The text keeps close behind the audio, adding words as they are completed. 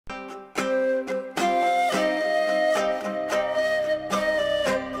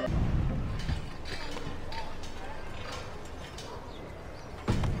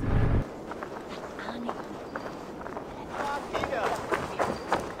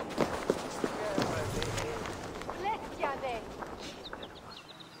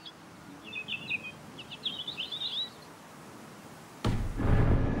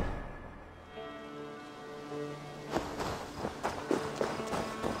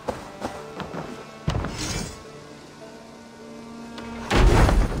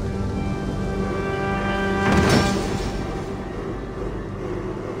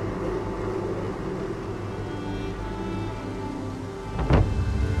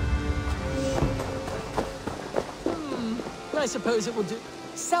I suppose it will do.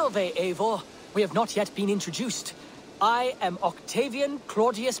 Salve, Eivor. We have not yet been introduced. I am Octavian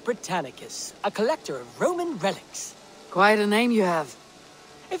Claudius Britannicus, a collector of Roman relics. Quite a name you have.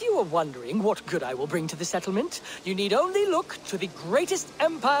 If you were wondering what good I will bring to the settlement, you need only look to the greatest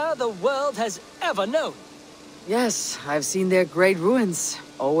empire the world has ever known. Yes, I've seen their great ruins.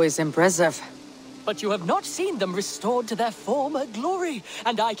 Always impressive. But you have not seen them restored to their former glory,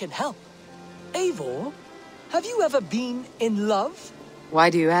 and I can help. Eivor, have you ever been in love? Why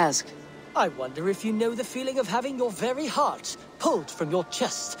do you ask? I wonder if you know the feeling of having your very heart pulled from your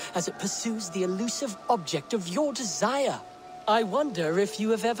chest as it pursues the elusive object of your desire. I wonder if you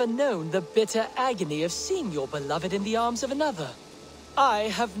have ever known the bitter agony of seeing your beloved in the arms of another. I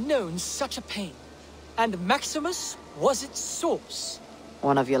have known such a pain, and Maximus was its source.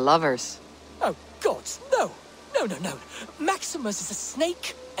 One of your lovers. Oh, gods, no! No, no, no. Maximus is a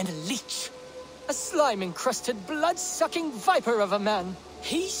snake and a leech. A slime-encrusted, blood-sucking viper of a man.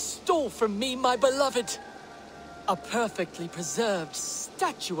 He stole from me my beloved. A perfectly preserved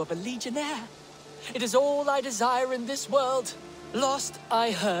statue of a legionnaire. It is all I desire in this world. Last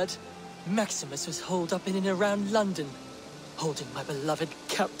I heard, Maximus was holed up in and around London, holding my beloved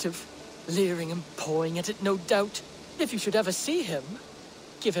captive, leering and pawing at it, no doubt. If you should ever see him,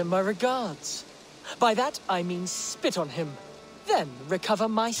 give him my regards. By that, I mean spit on him, then recover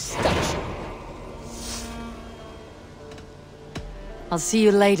my statue. I'll see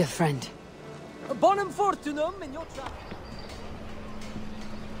you later, friend. Bonum fortunum in your travel.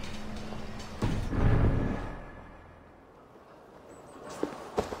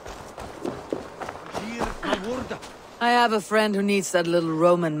 I have a friend who needs that little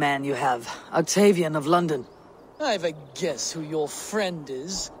Roman man you have. Octavian of London. I've a guess who your friend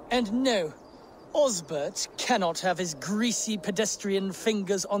is. And no, Osbert cannot have his greasy pedestrian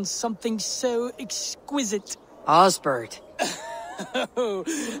fingers on something so exquisite. Osbert. Oh,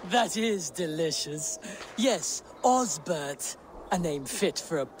 that is delicious. Yes, Osbert. A name fit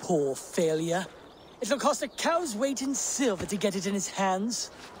for a poor failure. It'll cost a cow's weight in silver to get it in his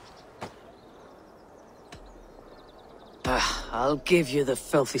hands. I'll give you the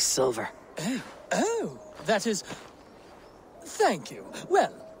filthy silver. Oh, that is... Thank you.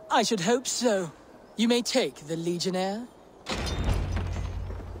 Well, I should hope so. You may take the Legionnaire.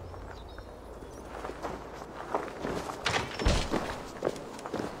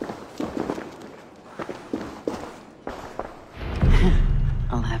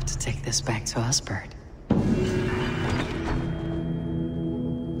 I'll have to take this back to Osbert.